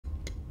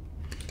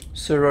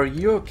Sir, are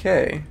you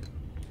okay?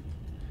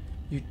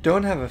 You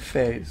don't have a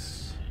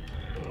face.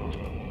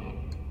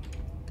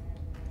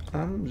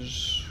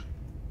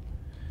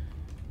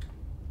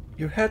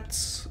 Your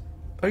head's...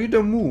 Are you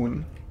the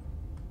moon?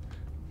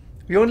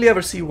 We only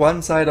ever see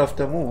one side of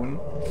the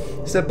moon.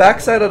 Is the back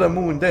side of the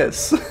moon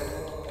this?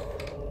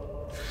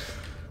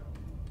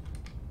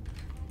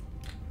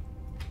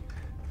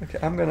 Okay,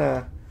 I'm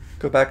gonna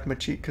go back to my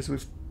cheat because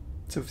we've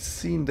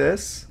seen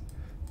this.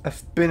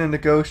 I've been in the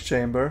ghost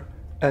chamber,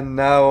 and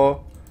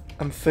now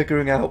I'm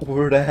figuring out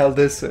where the hell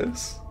this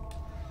is.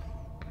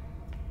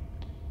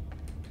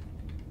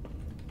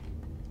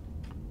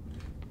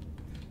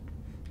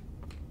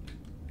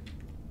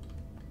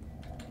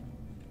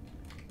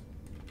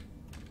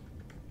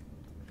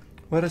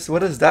 What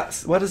is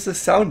that? What does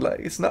this sound like?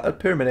 It's not a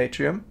pyramid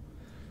atrium.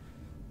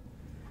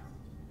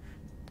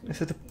 Is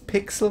it a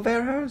pixel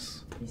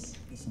warehouse? This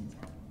isn't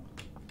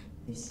happening.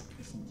 This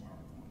isn't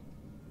happening.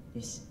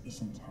 This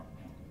isn't happening.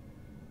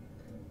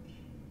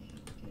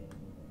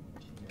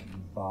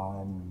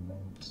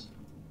 Environment.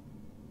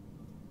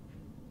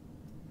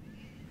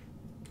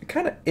 It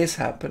kind of is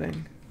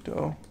happening,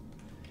 though.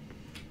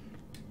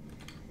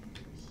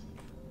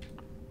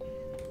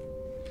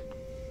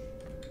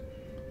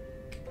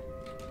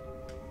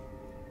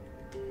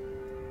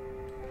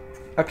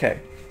 Okay,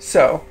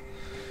 so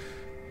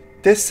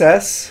this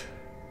says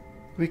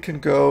we can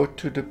go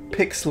to the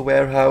pixel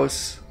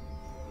warehouse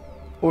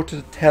or to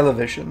the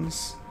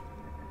televisions.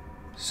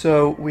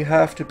 So we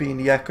have to be in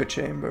the echo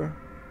chamber.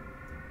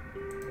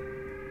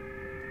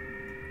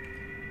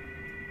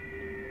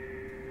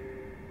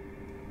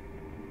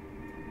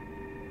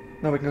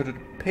 Now we can go to the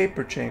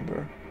paper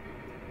chamber.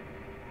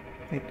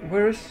 Wait,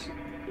 where is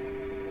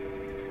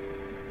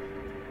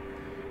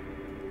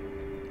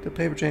the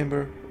paper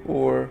chamber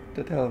or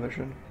the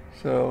television?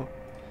 So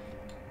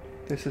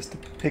this is the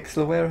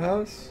pixel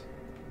warehouse.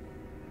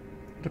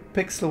 The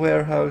pixel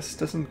warehouse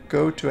doesn't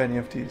go to any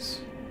of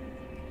these.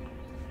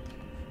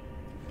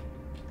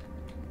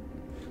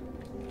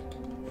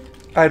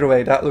 Either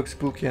way, that looks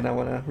spooky and I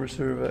want to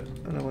reserve it.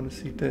 And I want to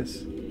see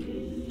this.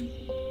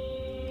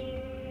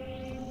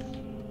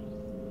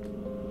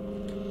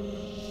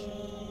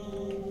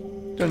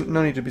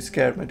 No need to be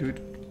scared, my dude.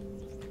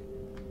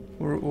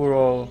 We're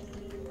all...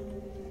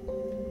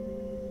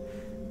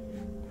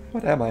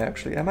 What am I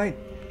actually? Am I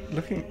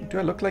looking... Do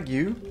I look like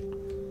you?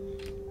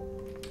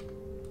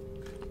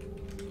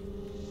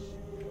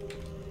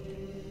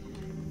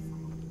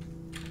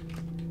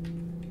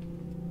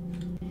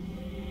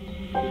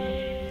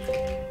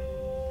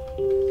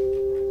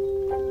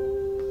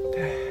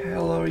 The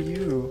hell are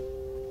you?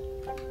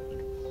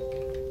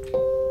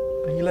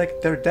 Are you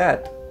like they're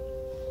dead?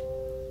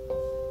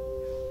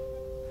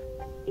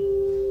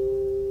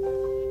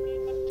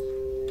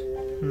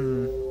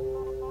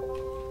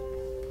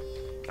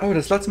 Oh,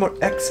 there's lots more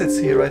exits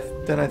here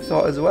than I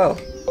thought as well.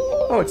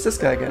 Oh, it's this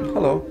guy again.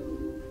 Hello.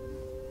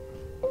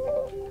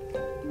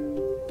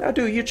 Ah,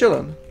 dude, you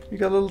chillin'. You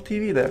got a little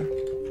TV there.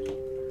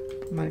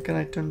 Can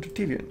I turn the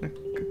TV on?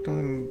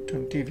 Don't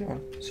turn the TV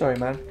on. Sorry,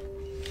 man.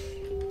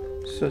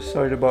 So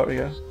sorry to bother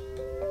you.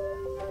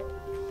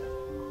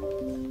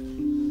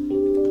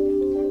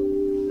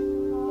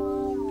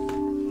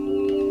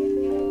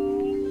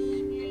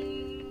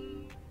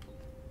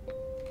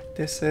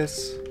 This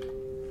is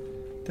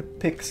the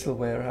pixel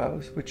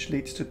warehouse, which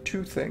leads to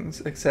 2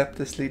 things, except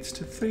this leads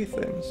to 3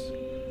 things.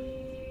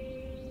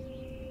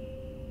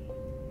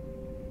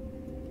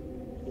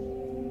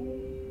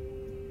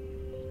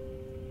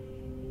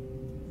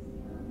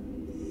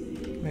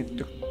 Wait,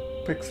 the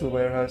pixel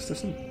warehouse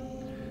doesn't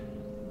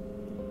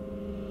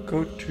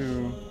go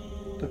to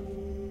the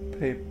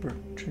paper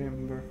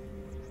chamber.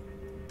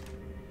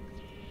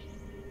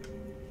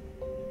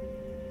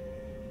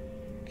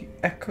 The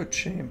echo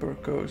chamber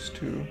goes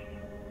to...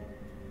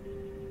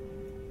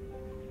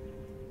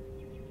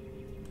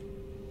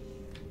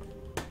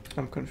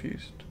 I'm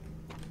confused.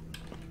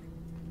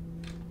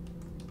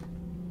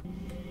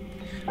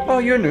 Oh,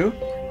 you're new.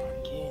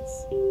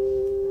 Kids.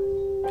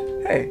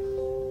 Hey.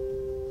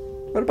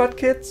 What about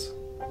kids?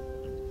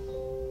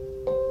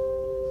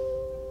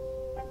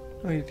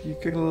 Oh, you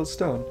kick a little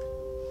stone.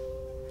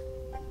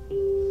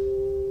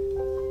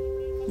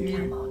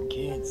 Come on,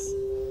 kids.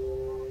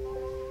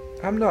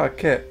 I'm not a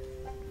kid.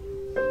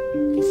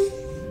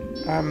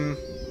 I'm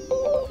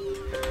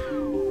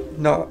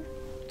not...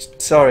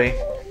 Sorry.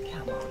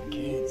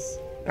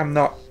 I'm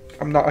not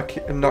a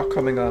kid. I'm not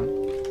coming on.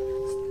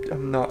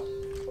 I'm not.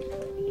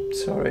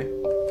 Sorry.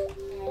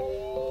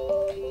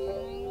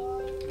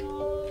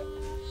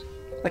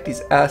 Like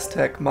these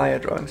Aztec Maya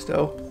drawings,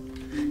 though.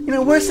 You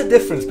know, where's the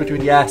difference between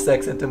the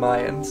Aztecs and the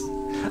Mayans?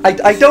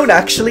 I don't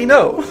actually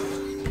know.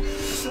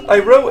 I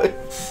wrote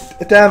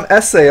a damn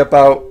essay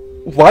about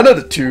one of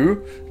the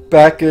two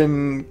back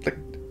in like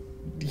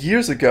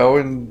years ago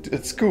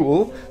at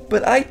school,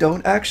 but I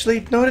don't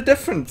actually know the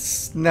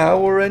difference now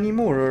or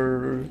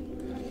anymore.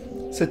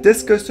 So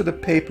this goes to the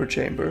paper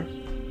chamber.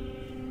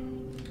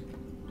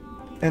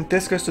 And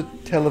this goes to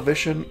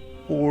television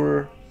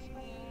or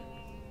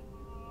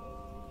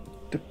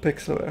the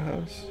pixel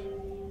warehouse.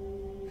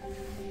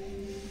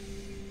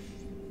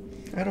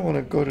 I don't want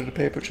to go to the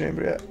paper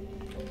chamber yet.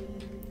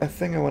 I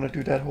think I want to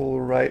do that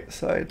whole right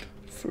side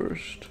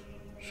first.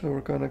 So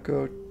we're gonna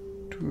go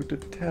to the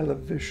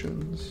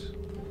televisions.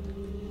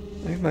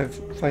 I might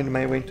find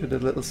my way to the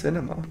little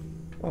cinema,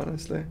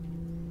 honestly.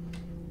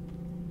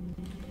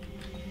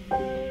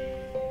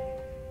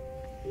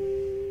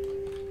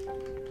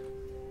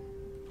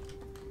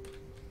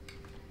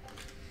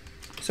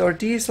 So are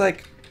these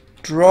like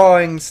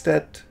drawings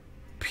that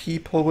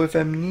people with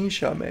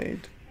amnesia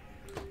made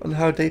on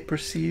how they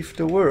perceive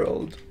the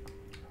world?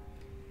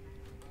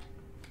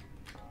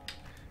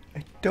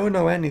 I don't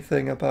know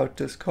anything about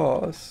this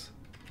cause.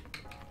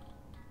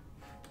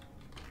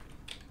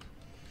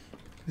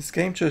 This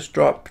game just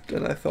dropped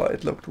and I thought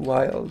it looked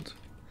wild.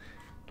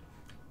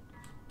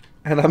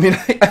 And I mean,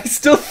 I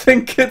still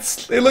think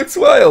it looks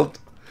wild.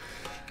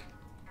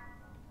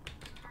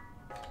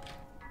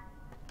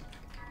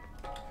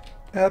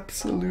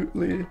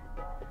 Absolutely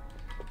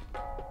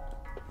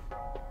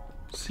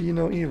see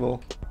no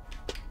evil.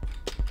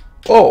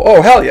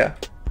 Oh, hell yeah.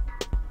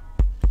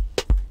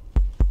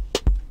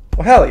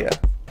 Oh, hell yeah.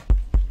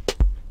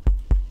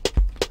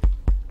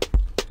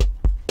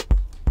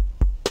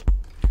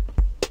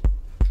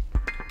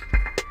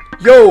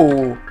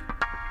 Yo!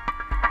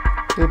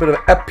 A little bit of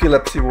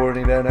epilepsy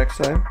warning there next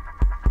time.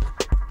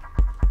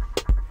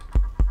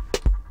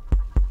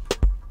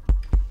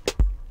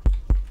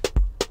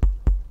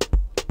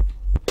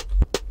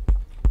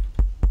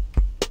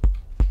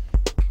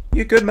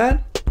 You good,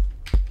 man?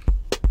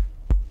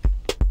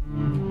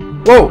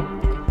 Whoa!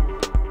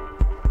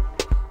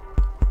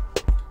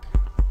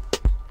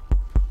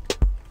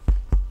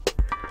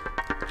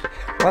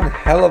 One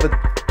hell of a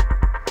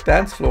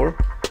dance floor.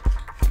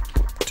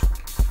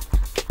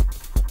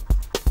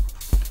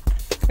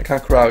 I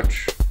can't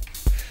crouch.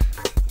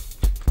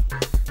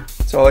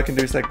 So all I can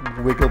do is like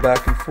wiggle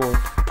back and forth.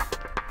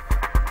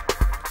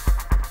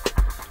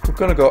 We're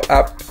gonna go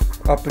up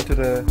into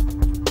the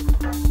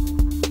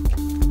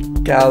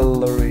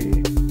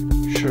gallery.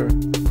 Sure.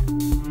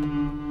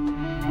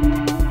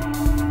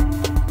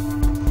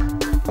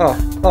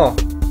 Oh.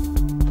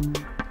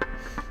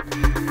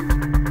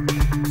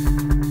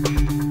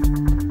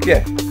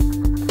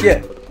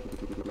 Yeah.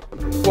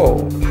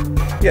 Whoa.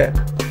 Yeah.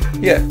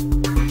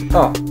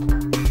 Oh.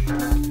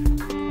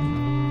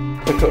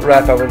 I could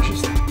rap, I would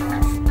just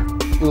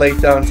lay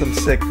down some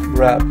sick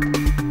rap.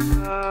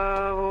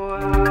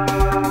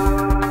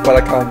 But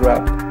I can't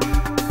rap.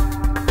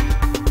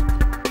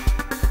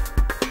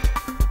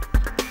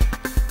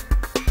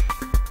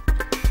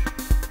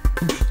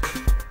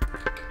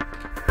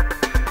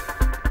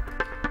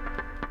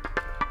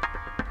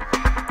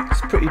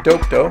 It's pretty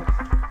dope though.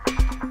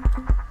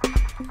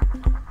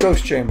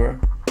 Ghost chamber.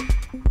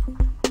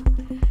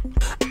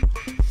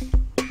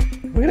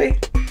 Really?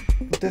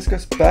 This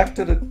goes back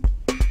to the...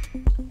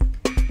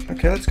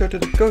 Okay, let's go to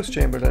the ghost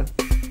chamber then.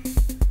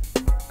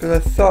 Because I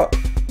thought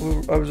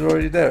I was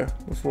already there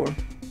before.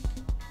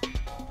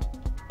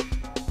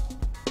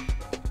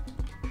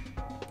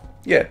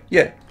 Yeah.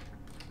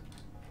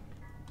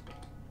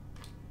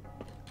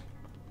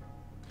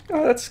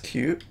 Oh, that's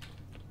cute.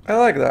 I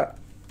like that.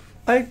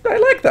 I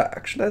like that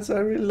actually. I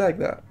really like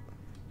that.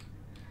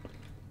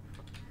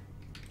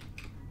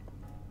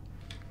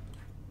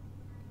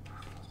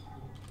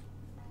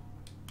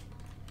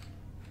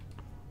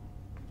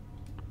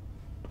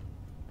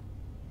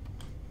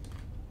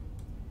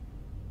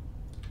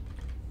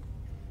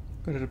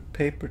 Go to the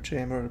paper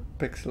chamber or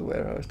the pixel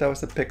warehouse. That was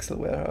the pixel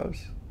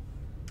warehouse.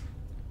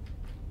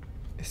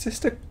 Is this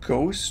the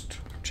ghost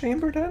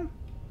chamber then?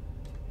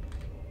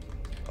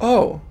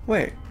 Oh,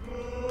 wait.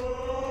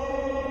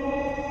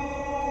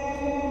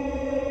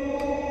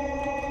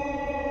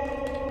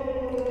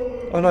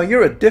 Oh no,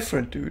 you're a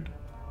different dude.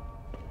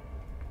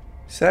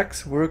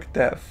 Sex, work,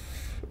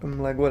 death.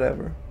 I'm like,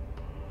 whatever.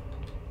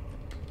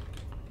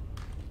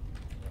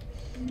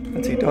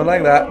 Let's see, don't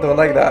like that, don't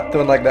like that,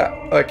 don't like that.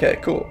 Okay,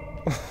 cool.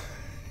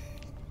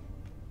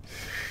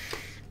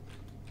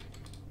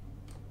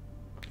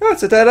 Oh,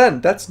 it's a dead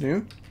end. That's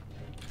new.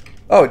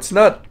 Oh, it's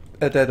not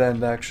a dead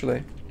end,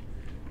 actually.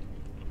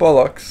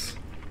 Bollocks.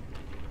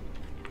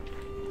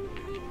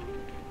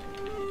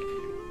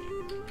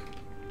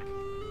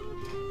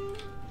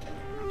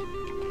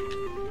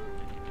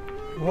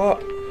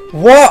 What?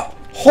 What?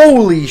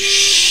 Holy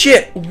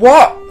shit!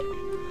 What?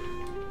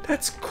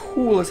 That's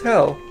cool as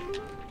hell.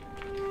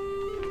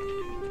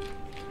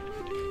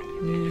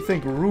 You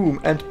think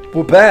room and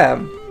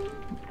bam!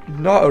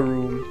 Not a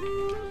room.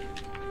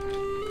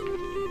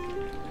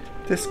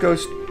 This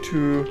goes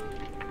to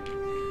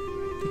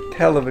the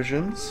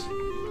televisions.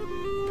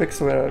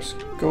 Pixel warehouse,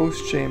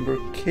 ghost chamber,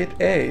 kit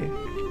A.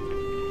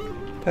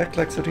 Packed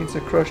like sardines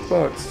in a crushed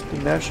box. The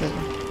national.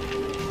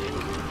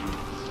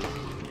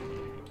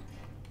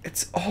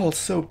 It's all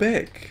so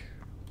big.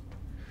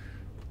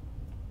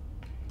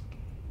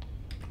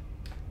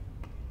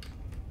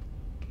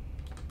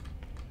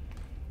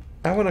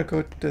 I wanna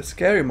go to the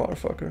scary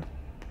motherfucker.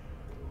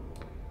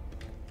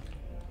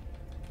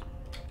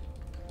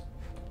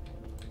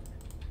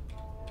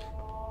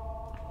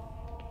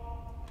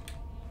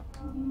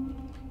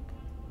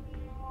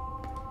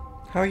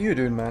 How are you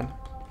doing, man?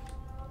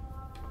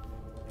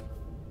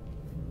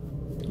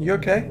 You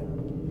okay?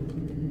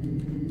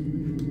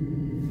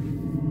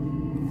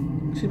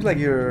 Seems like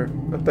you're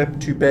a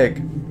bit too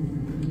big,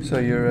 so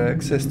your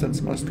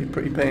existence must be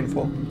pretty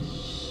painful.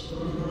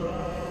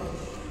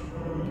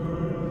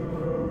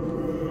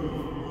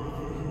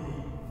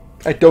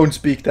 I don't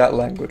speak that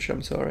language,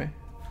 I'm sorry.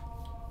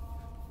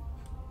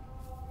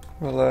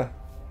 Well,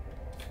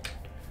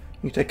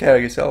 you take care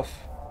of yourself.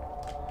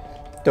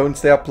 Don't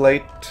stay up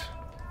late.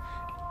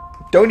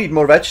 Don't eat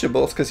more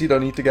vegetables, because you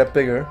don't need to get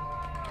bigger.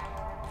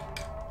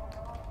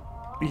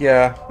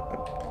 Yeah,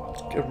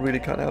 I really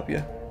can't help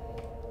you.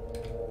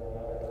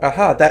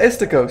 Aha, that is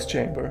the ghost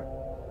chamber.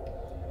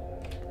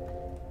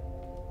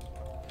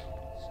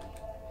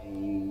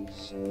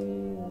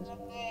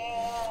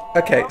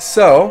 Okay,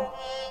 so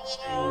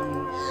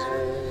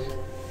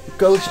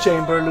ghost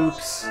chamber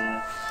loops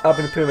up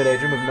in the pyramid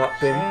atrium have not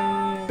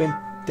been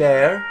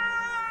there.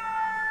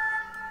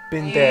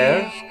 Been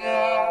there.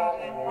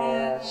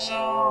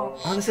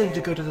 Honestly, I need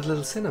to go to the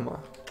little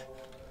cinema.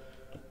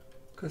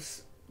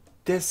 Because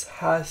this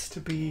has to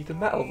be the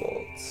metal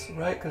vaults,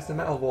 right? Because the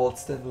metal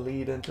vaults then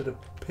lead into the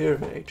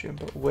pyramid atrium.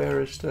 But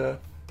where is the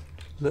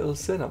little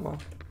cinema?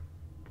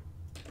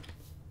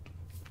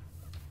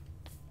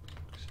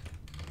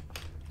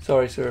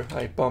 Sorry, sir,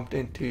 I bumped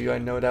into you. I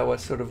know that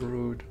was sort of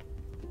rude.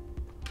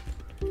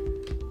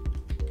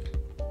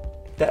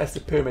 That is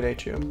the pyramid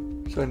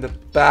atrium. So in the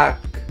back...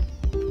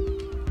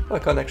 Oh, I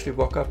can't actually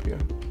walk up here.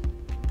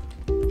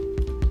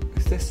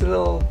 Is this the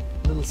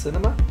little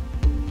cinema?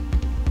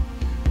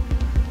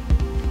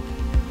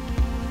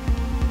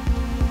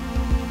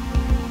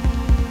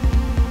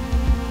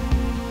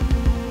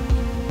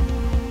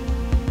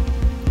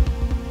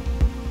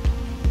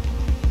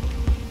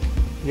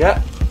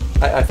 Yeah,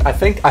 I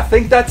think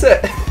that's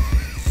it.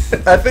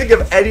 I think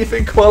if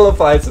anything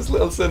qualifies as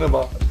little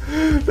cinema,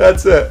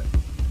 that's it.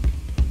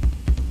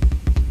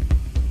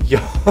 Yo,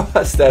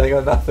 standing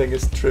on nothing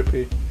is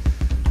trippy.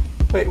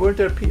 Wait, weren't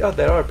there people? Oh,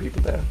 there are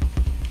people there.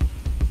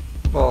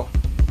 Well,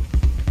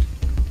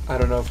 I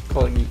don't know if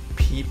calling you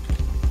peep.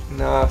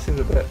 No, it seems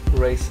a bit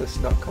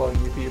racist not calling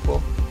you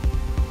people.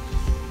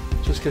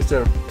 Just because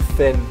they're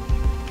thin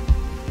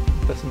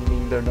doesn't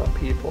mean they're not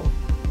people.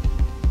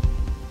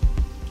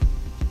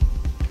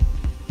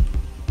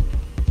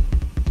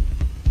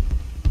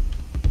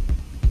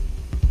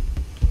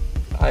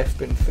 I've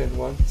been thin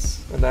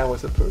once, and I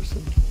was a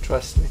person.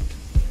 Trust me.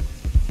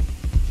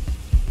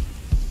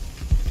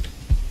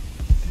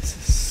 This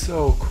is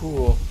so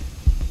cool.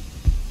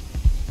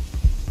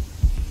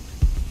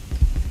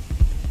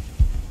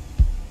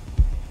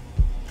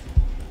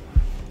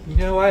 You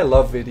know, I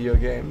love video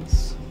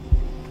games.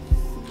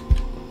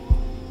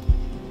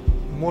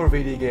 More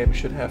video games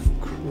should have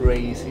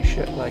crazy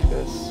shit like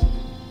this.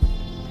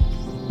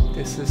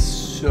 This is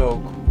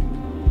so cool.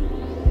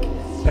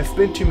 I've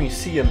been to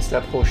museums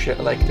that pull shit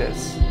like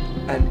this,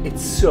 and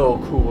it's so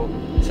cool.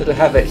 So to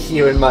have it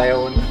here in my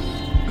own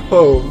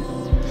home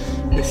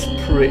is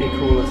pretty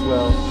cool as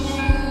well.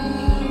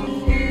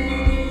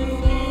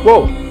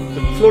 Whoa!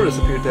 The floor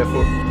disappeared there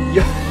for...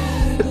 Yeah,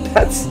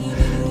 that's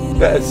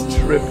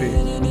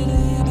trippy.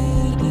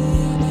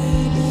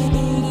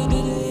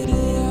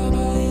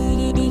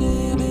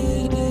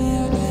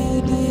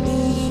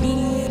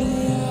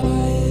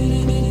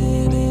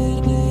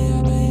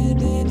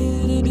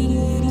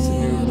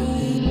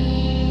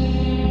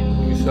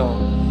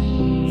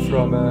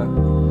 From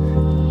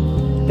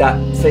that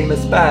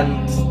famous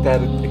band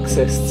that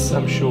exists,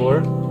 I'm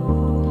sure.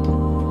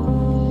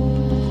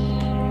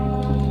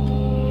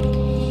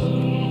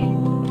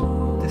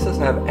 This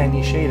doesn't have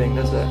any shading,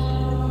 does it?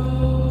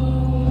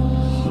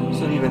 It's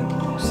not even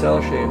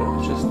cell shaded,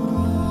 it's just...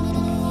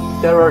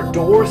 There are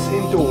doors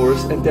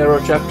indoors and there are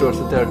trapdoors,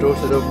 and there are doors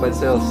that open by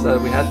themselves.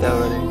 We had that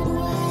already.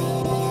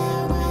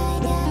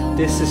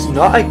 This is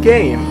not a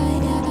game.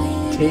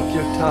 Take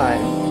your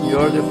time.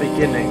 You're the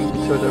beginning,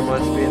 so there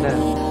must be an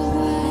end.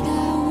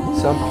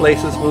 Some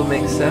places will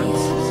make sense,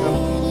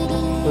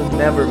 some will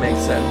never make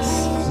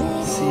sense.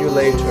 See you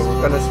later.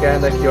 We're gonna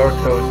scan that QR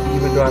code,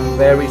 even though I'm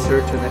very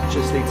certain it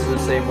just leads to the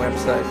same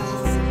website.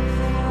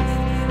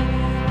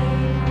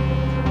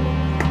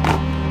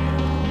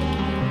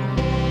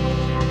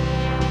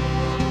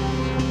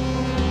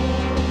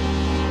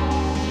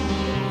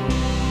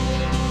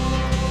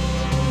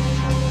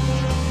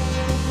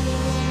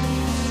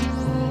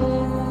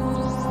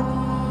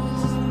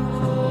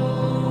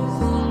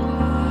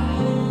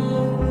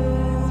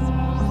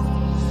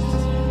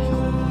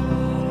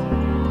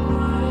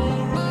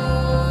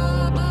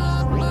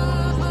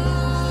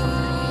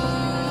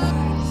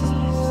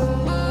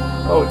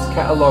 Oh, it's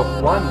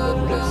catalog 1 that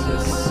this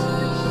is.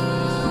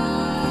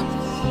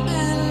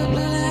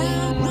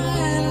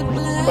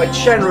 But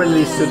generally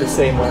leads to the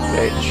same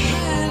webpage.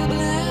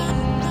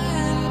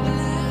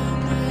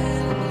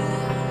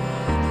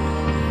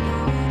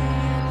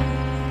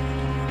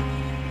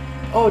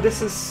 Oh,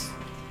 this is...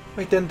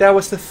 Wait, then that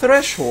was the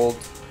threshold.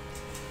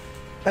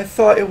 I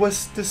thought it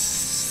was the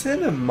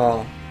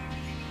cinema.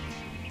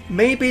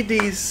 Maybe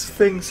these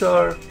things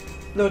are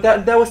No,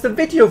 that was the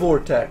video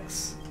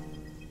vortex.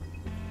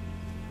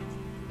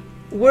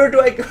 Where do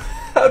I go?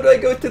 How do I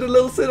go to the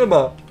little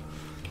cinema?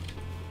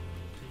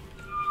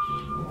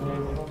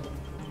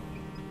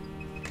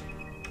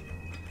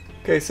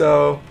 Okay,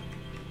 so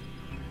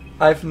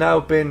I've now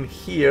been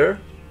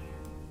here.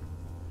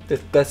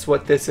 That's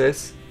what this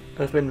is.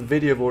 I've been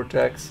video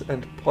vortex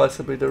and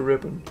possibly the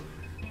ribbon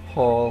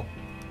hall.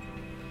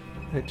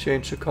 I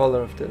changed the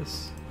color of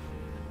this.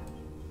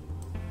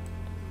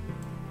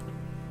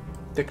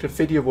 The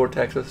video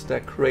vortex is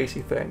that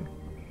crazy thing.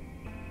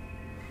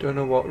 Don't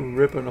know what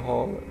ribbon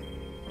hall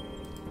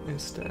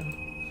is then.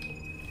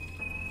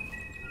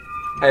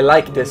 I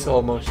like this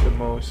almost the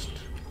most.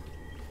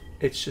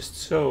 It's just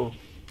so...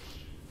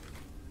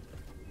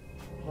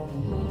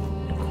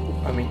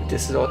 I mean,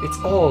 this is all, it's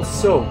all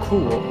so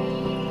cool.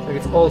 Like,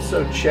 it's all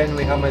so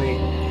genuinely how many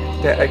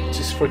that I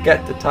just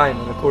forget the time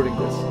when recording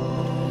this.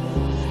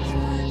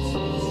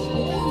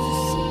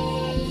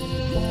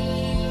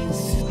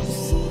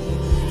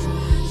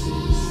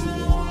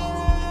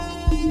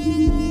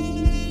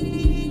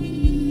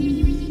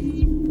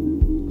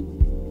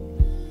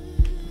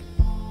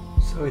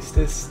 So is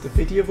this the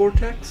video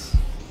vortex?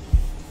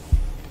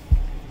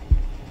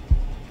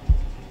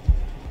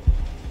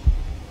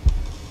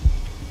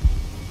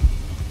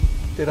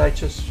 Did I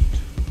just...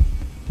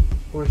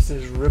 Or is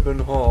this ribbon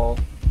hall?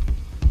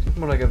 It's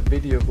more like a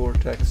video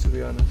vortex, to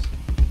be honest.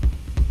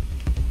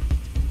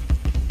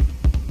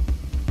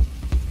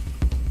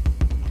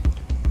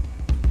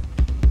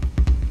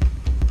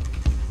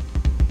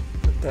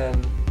 But then,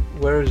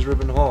 where is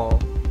ribbon hall?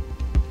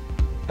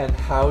 And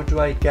how do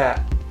I get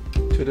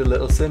to the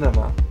little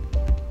cinema?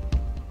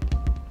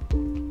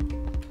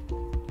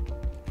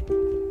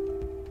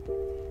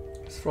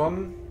 It's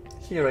from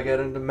here I get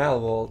into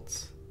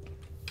Melwaltz.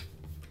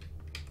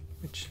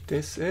 Which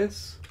this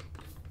is?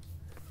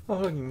 Oh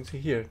look, you can see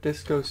here.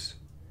 This goes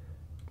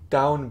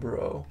down,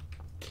 bro.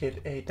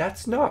 Kid A.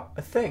 That's not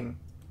a thing.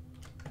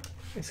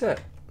 Is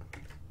it?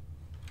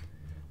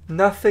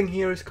 Nothing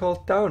here is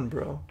called down,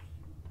 bro.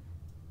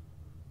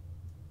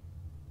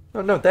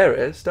 Oh no, there it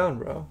is. Down,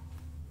 bro.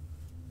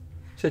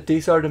 So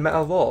these are the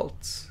metal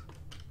vaults.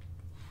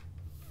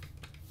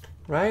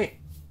 Right?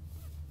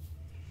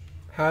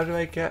 How do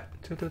I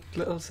get to the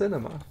little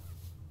cinema?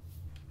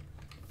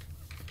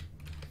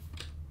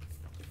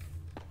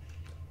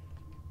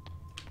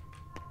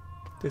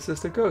 This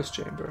is the ghost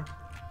chamber.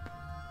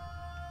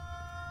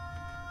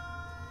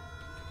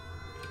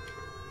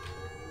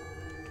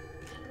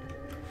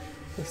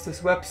 There's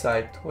this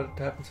website. What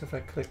happens if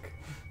I click?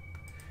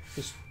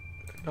 Just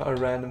not a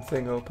random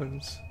thing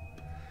opens.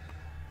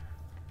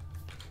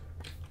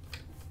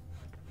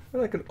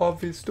 Like an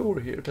obvious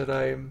door here that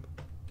I'm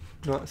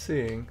not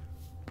seeing.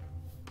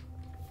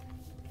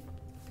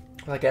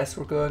 I guess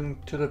we're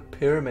going to the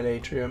pyramid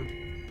atrium.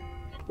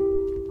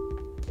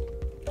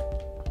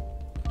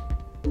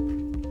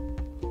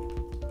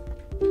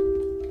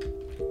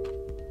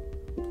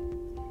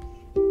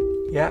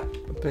 Yeah,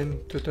 I've been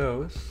to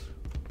those.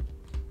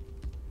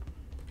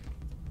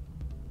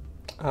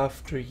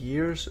 After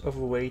years of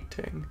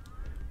waiting,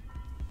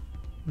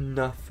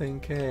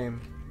 nothing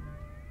came.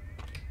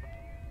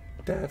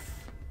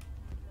 Death.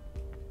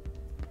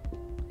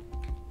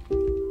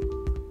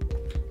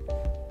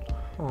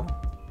 Huh.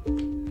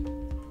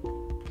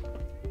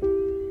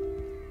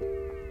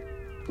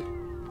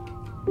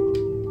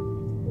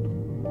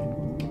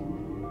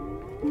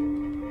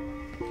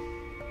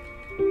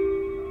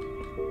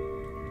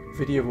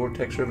 Video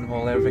vortex, ribbon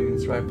hall, everything in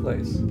its right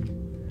place.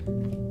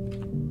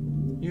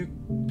 You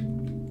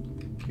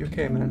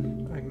okay,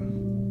 man? I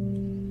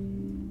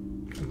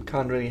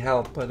can't really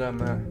help, but I'm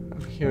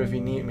here if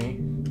you need me.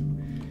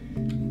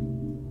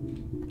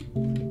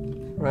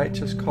 Right,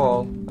 just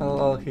call.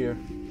 I'll hear.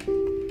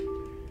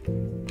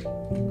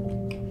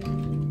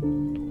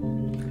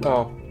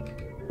 Oh.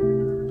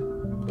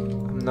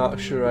 I'm not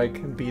sure I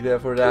can be there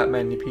for that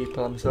many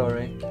people, I'm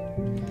sorry.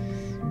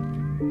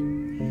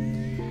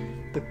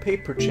 The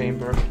paper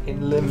chamber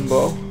in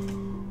limbo.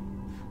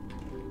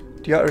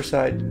 The other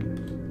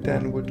side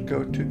then would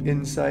go to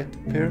inside the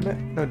pyramid.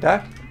 No,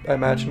 that I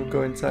imagine would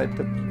go inside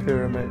the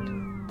pyramid.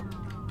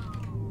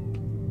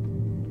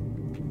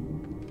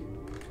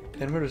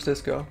 And where does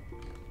this go?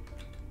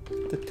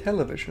 The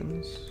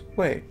televisions.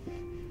 Wait.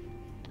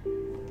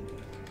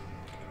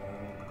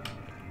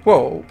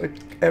 Whoa,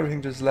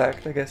 everything just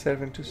lagged. I guess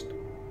everything just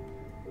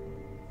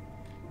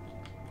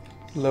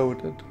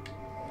loaded.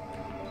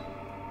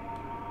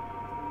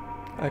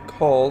 I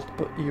called,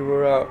 but you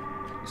were out.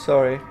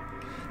 Sorry.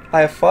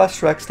 I have fast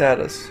track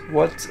status.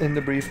 What's in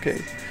the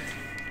briefcase?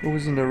 Who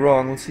was in the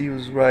wrong? We'll see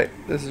who's right.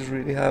 This is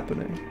really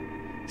happening.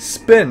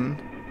 Spin.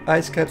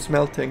 Ice caps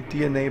melting.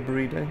 DNA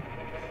breeding.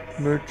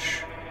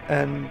 Merch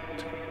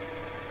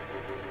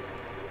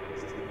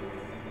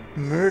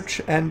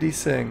Andy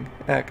Singh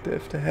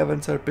active. The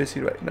heavens are busy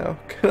right now.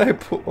 Can I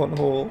put on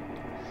hold?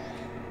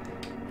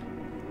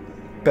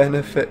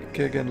 Benefit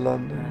gig in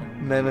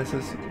London.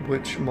 Menaces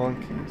witch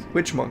monkeys.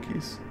 Witch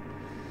monkeys.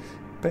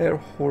 Bear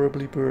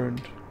horribly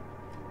burned.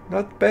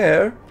 Not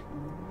bear.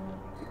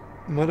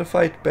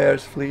 Modified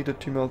bears flee the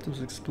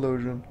tumultuous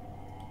explosion.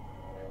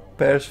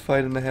 Bears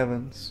fight in the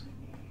heavens.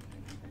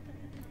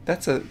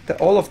 That's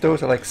all of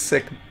those are like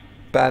sick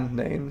band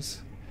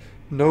names.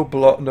 No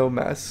blot, no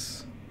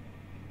mess.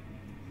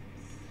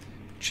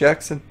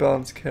 Checks and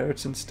balance,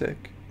 carrots and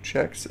stick.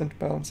 Checks and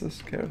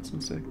balances, carrots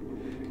and stick.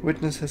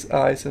 Witness has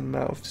eyes and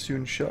mouth,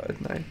 soon shut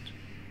at night.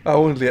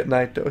 Oh, only at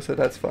night though, so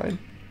that's fine.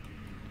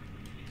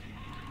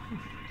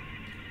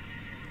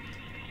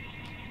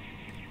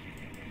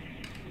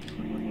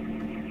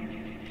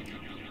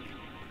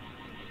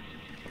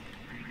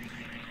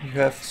 You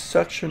have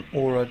such an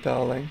aura,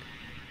 darling.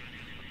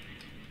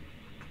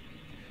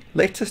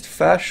 Latest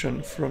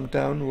fashion from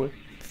downward.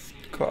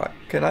 God,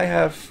 can I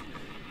have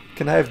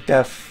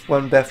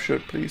one deaf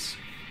shirt, please?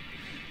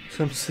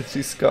 Some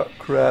cities got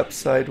crab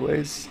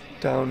sideways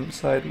down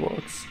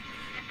sidewalks.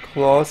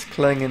 Claws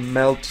clang in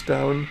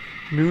meltdown.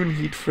 Noon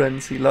heat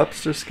frenzy.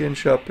 Lobster skin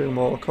shopping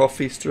mall.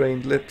 Coffee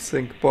strained lip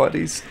sync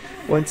bodies.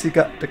 Once you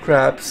got the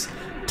crabs,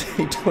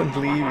 they don't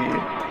leave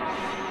you.